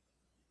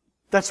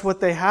 That's what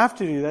they have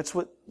to do. That's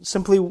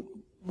simply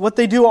what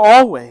they do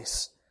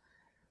always.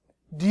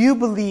 Do you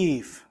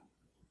believe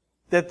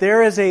that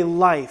there is a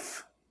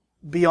life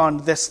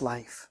beyond this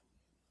life?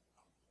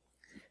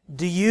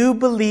 Do you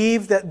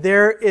believe that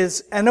there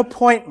is an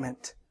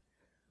appointment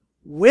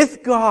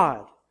with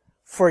God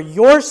for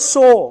your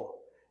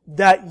soul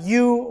that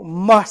you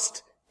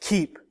must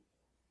keep?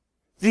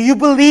 Do you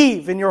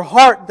believe in your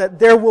heart that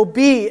there will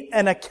be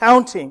an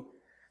accounting,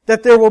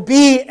 that there will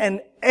be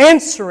an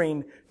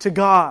answering to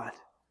God?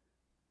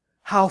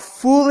 How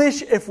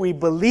foolish if we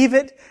believe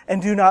it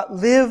and do not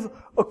live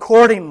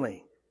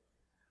accordingly.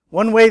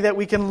 One way that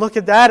we can look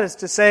at that is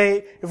to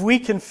say, if we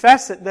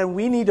confess it, then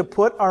we need to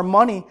put our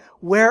money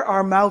where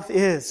our mouth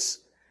is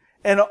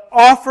and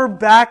offer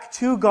back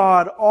to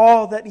God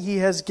all that He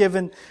has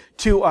given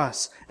to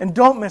us. And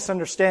don't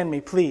misunderstand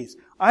me, please.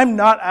 I'm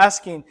not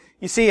asking,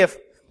 you see, if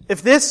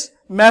this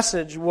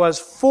message was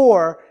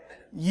for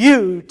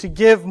you to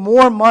give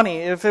more money,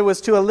 if it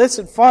was to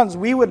elicit funds,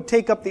 we would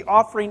take up the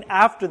offering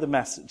after the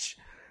message.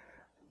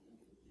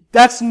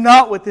 That's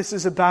not what this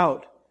is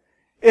about.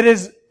 It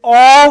is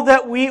all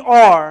that we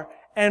are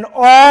and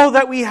all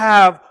that we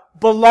have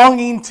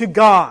belonging to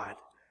God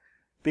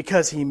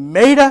because He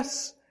made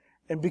us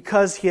and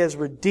because He has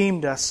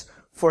redeemed us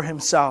for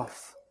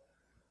Himself.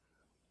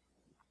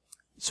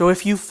 So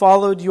if you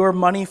followed your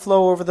money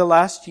flow over the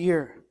last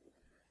year,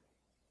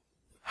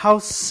 how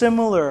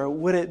similar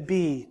would it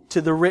be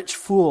to the rich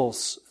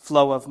fool's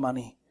flow of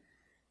money?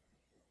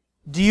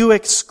 Do you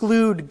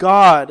exclude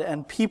God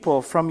and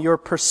people from your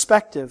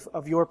perspective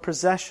of your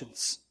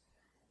possessions?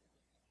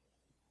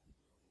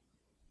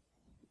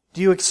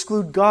 Do you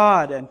exclude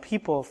God and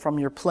people from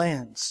your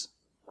plans?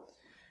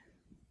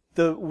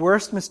 The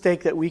worst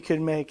mistake that we could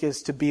make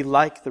is to be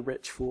like the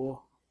rich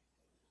fool.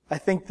 I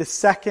think the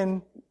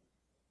second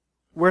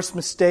worst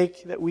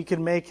mistake that we could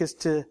make is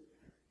to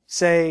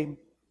say,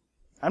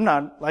 I'm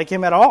not like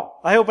him at all.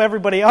 I hope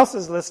everybody else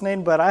is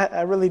listening, but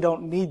I really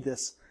don't need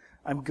this.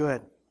 I'm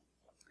good.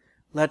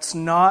 Let's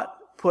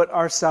not put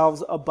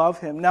ourselves above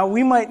him. Now,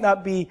 we might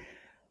not be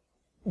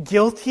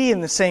guilty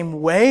in the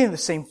same way, in the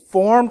same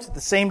form, to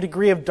the same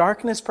degree of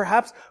darkness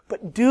perhaps,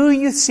 but do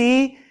you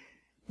see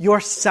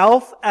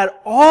yourself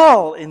at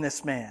all in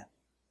this man?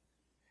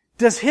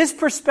 Does his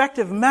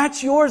perspective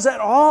match yours at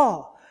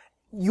all?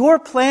 Your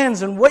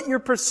plans and what you're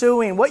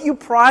pursuing, what you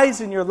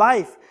prize in your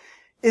life,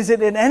 is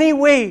it in any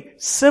way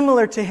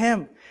similar to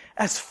him?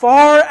 As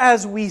far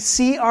as we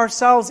see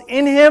ourselves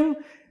in him,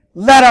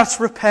 let us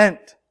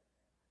repent.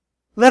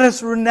 Let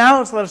us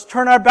renounce, let us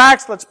turn our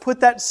backs, let's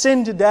put that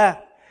sin to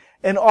death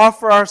and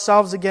offer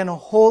ourselves again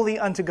wholly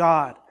unto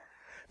God.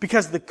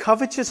 Because the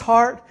covetous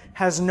heart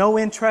has no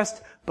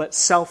interest but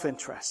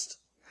self-interest.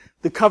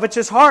 The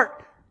covetous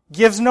heart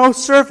gives no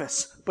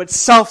service but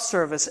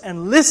self-service.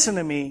 And listen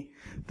to me,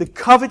 the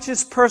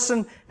covetous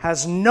person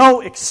has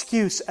no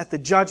excuse at the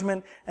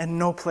judgment and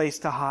no place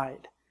to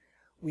hide.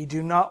 We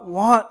do not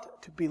want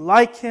to be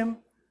like him,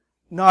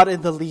 not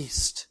in the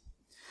least.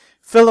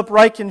 Philip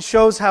Ryken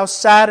shows how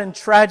sad and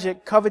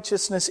tragic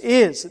covetousness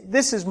is.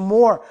 This is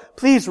more.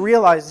 Please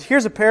realize,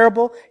 here's a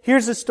parable,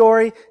 here's a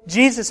story,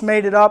 Jesus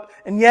made it up,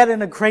 and yet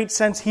in a great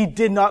sense, he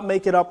did not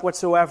make it up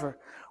whatsoever.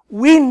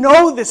 We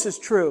know this is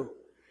true.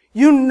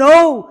 You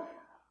know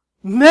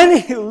many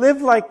who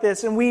live like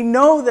this, and we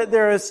know that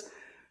there is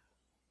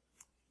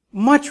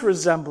much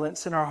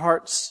resemblance in our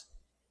hearts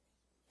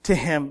to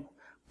him.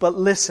 But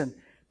listen,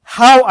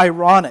 how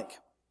ironic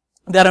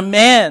that a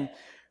man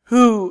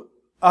who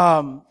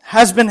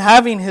has been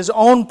having his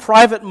own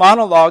private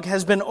monologue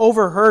has been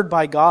overheard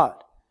by God.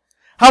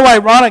 How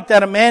ironic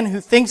that a man who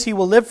thinks he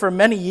will live for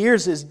many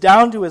years is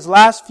down to his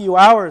last few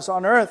hours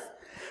on earth.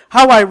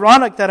 How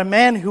ironic that a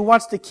man who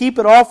wants to keep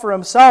it all for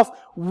himself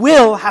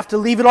will have to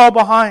leave it all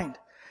behind.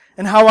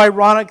 And how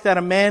ironic that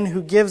a man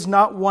who gives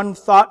not one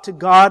thought to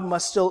God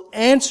must still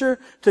answer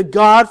to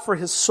God for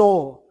his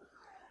soul.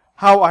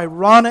 How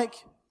ironic,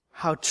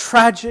 how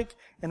tragic,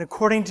 and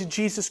according to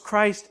Jesus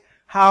Christ,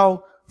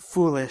 how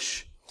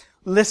foolish.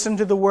 Listen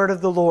to the word of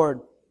the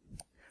Lord.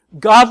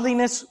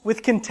 Godliness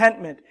with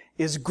contentment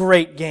is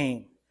great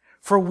gain.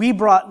 For we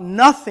brought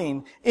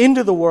nothing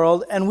into the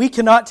world, and we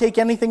cannot take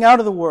anything out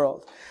of the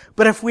world.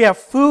 But if we have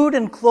food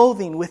and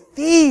clothing, with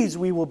these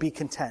we will be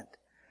content.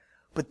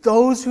 But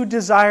those who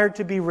desire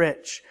to be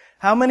rich,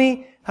 how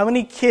many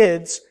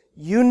kids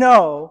you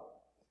know,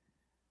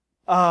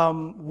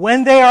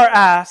 when they are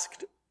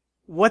asked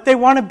what they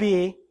want to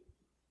be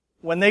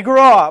when they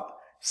grow up,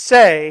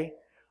 say,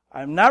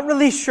 I'm not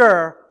really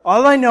sure.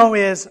 All I know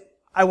is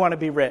I want to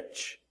be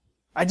rich.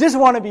 I just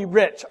want to be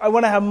rich. I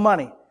want to have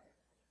money.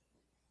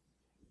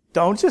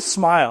 Don't just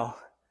smile.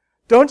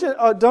 Don't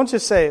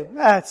just say,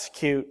 that's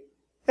cute.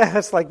 Yeah,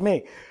 that's like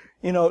me.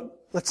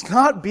 Let's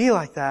not be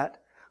like that.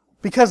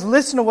 Because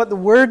listen to what the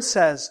Word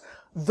says.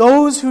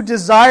 Those who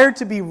desire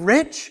to be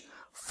rich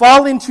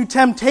fall into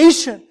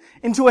temptation,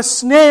 into a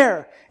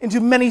snare, into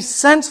many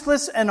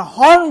senseless and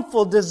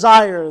harmful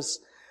desires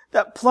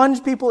that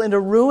plunge people into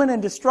ruin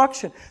and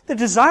destruction. The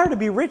desire to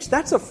be rich,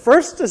 that's a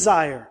first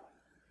desire.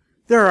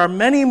 There are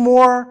many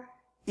more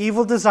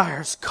evil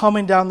desires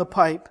coming down the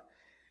pipe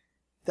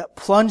that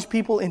plunge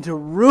people into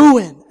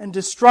ruin and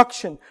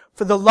destruction.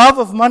 For the love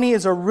of money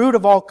is a root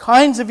of all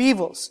kinds of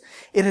evils.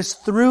 It is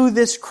through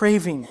this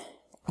craving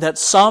that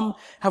some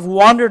have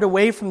wandered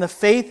away from the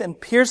faith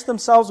and pierced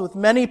themselves with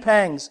many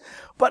pangs.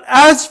 But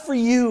as for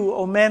you,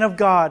 O man of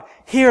God,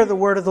 hear the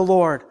word of the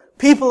Lord.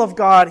 People of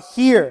God,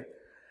 hear.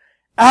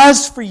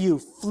 As for you,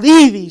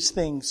 flee these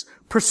things.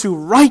 Pursue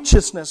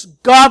righteousness,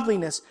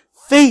 godliness,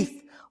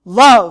 faith,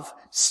 love,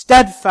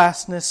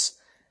 steadfastness,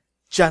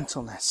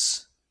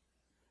 gentleness.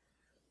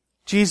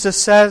 Jesus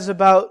says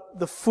about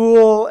the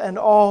fool and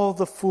all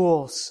the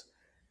fools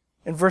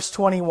in verse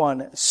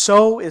 21,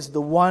 so is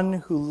the one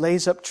who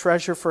lays up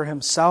treasure for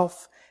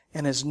himself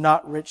and is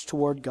not rich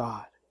toward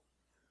God.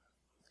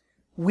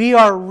 We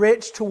are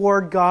rich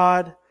toward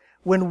God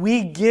when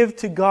we give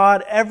to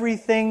God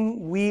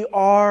everything we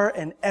are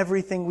and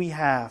everything we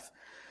have.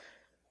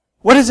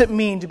 What does it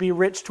mean to be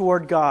rich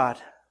toward God?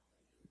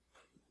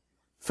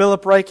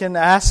 Philip Ryken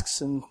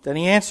asks, and then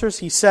he answers.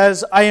 He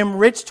says, I am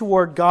rich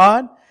toward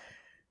God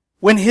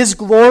when His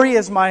glory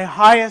is my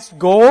highest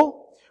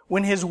goal,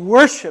 when His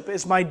worship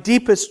is my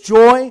deepest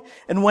joy,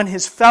 and when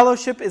His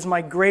fellowship is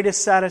my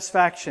greatest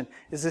satisfaction.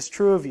 Is this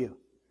true of you?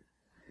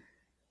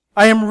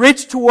 I am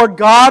rich toward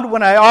God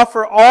when I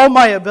offer all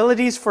my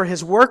abilities for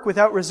His work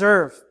without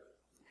reserve.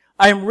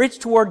 I am rich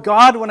toward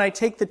God when I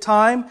take the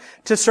time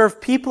to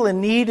serve people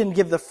in need and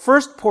give the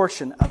first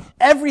portion of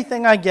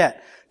everything I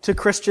get to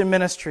Christian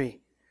ministry.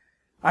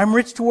 I'm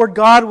rich toward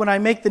God when I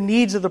make the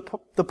needs of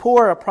the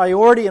poor a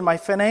priority in my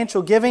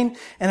financial giving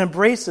and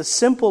embrace a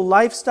simple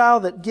lifestyle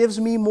that gives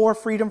me more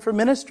freedom for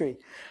ministry.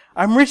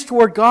 I'm rich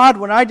toward God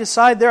when I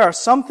decide there are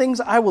some things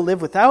I will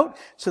live without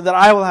so that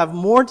I will have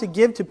more to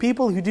give to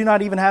people who do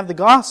not even have the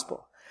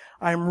gospel.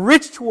 I'm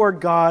rich toward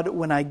God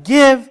when I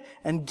give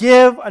and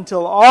give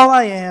until all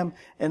I am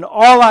and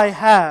all I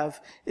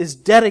have is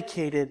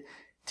dedicated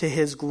to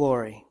His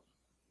glory.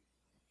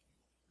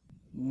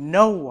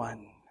 No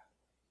one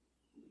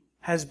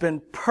has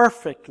been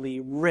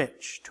perfectly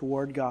rich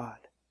toward God,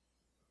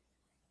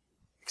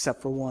 except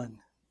for one.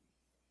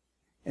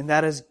 And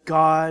that is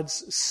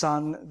God's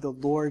Son, the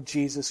Lord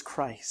Jesus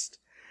Christ,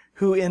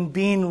 who in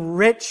being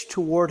rich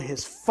toward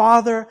His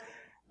Father,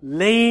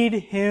 laid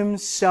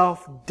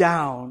Himself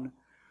down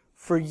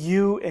for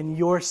you and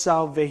your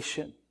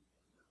salvation,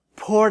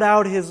 poured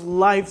out His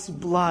life's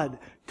blood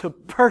to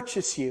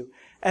purchase you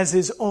as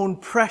His own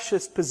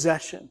precious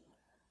possession.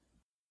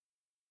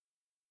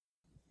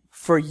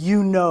 For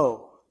you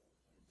know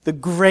the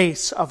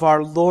grace of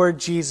our Lord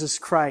Jesus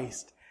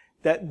Christ,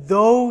 that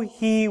though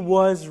He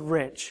was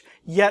rich,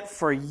 yet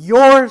for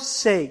your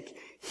sake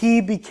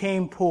He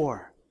became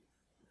poor,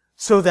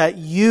 so that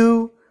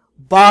you,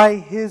 by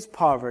His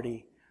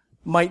poverty,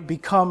 might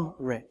become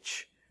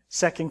rich.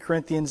 2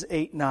 Corinthians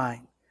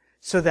 8:9.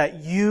 So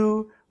that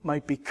you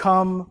might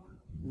become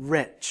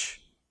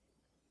rich.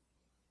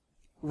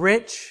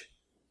 Rich,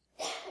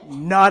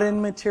 not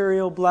in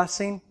material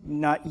blessing,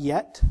 not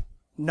yet.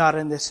 Not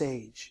in this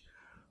age,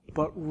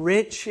 but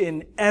rich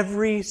in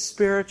every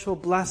spiritual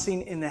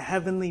blessing in the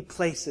heavenly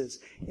places,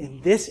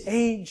 in this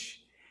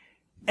age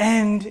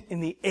and in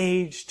the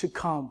age to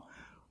come.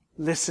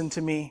 Listen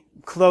to me.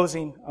 I'm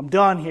closing. I'm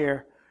done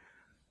here.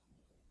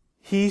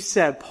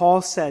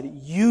 Paul said,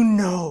 you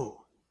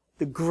know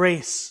the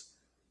grace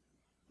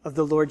of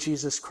the Lord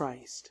Jesus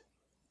Christ.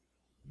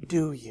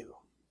 Do you?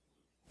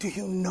 Do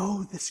you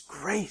know this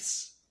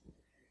grace?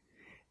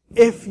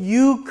 If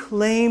you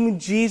claim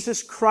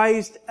Jesus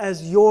Christ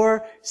as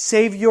your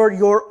Savior,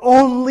 your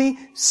only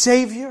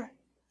Savior,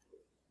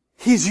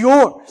 He's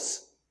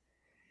yours.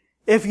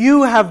 If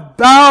you have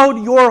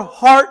bowed your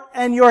heart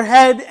and your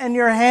head and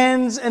your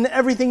hands and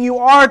everything you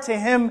are to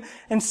Him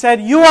and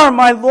said, "You are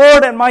my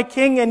Lord and my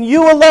King and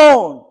you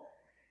alone,"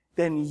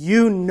 then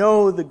you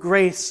know the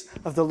grace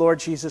of the Lord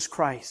Jesus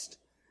Christ.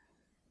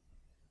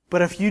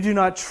 But if you do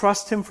not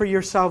trust Him for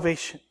your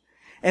salvation,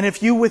 and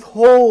if you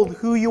withhold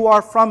who you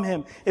are from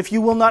Him, if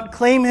you will not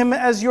claim Him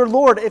as your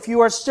Lord, if you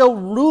are still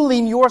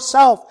ruling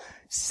yourself,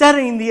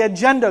 setting the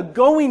agenda,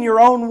 going your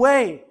own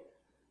way,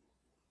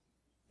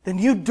 then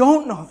you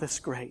don't know this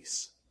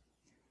grace.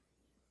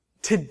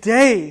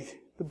 Today,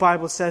 the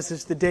Bible says,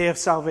 is the day of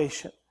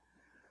salvation.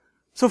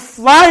 So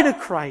fly to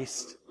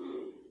Christ.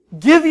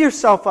 Give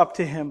yourself up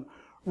to Him.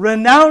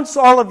 Renounce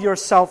all of your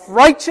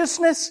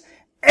self-righteousness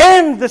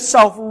and the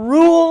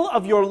self-rule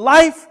of your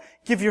life.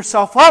 Give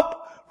yourself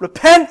up,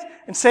 repent,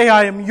 and say,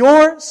 "I am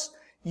yours.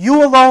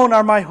 You alone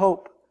are my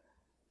hope.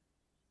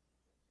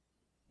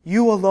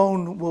 You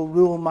alone will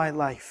rule my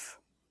life."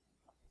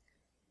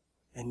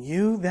 And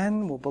you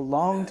then will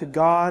belong to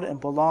God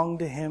and belong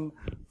to Him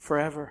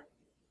forever.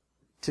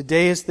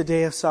 Today is the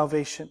day of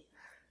salvation.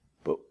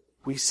 But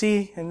we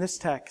see in this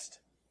text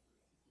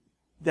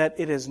that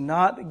it is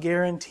not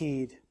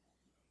guaranteed,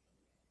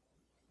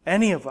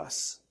 any of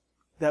us,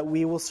 that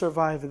we will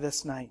survive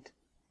this night.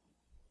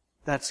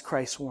 That's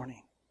Christ's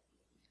warning.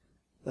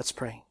 Let's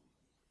pray.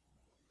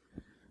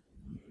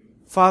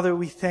 Father,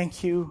 we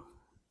thank You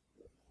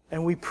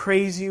and we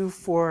praise You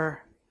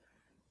for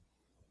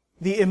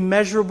the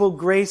immeasurable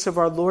grace of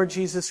our Lord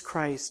Jesus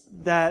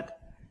Christ,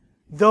 that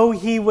though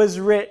He was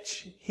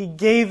rich, He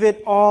gave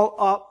it all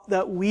up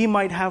that we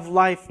might have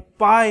life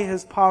by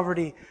His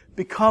poverty,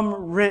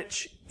 become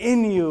rich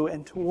in You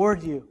and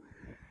toward You.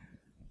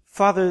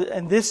 Father,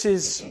 and this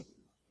is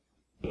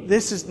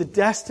the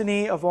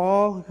destiny of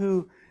all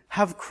who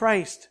have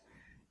Christ,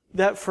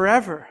 that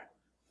forever,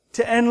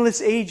 to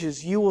endless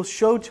ages, You will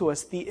show to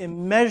us the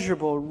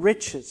immeasurable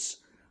riches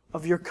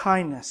of Your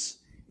kindness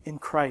in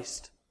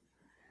Christ.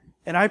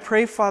 And I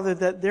pray, Father,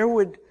 that there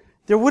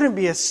wouldn't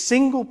be a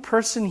single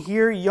person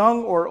here,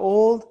 young or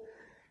old,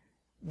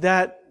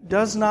 that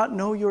does not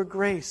know Your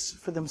grace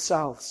for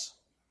themselves.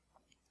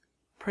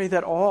 Pray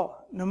that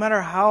all, no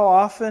matter how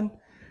often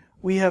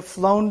we have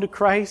flown to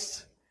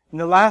Christ, in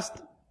the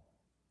last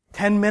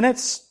 10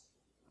 minutes,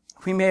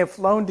 we may have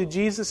flown to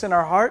Jesus in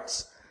our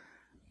hearts.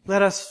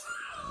 Let us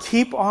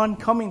keep on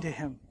coming to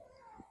Him.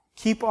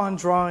 Keep on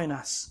drawing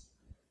us.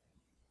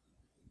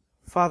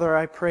 Father,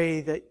 I pray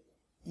that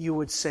You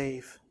would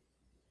save.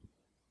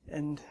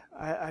 And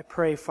I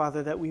pray,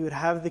 Father, that we would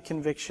have the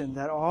conviction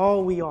that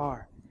all we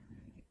are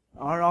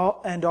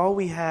and all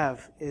we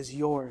have is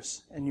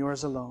Yours and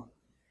Yours alone.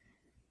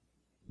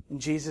 In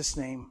Jesus'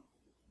 name,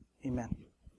 amen.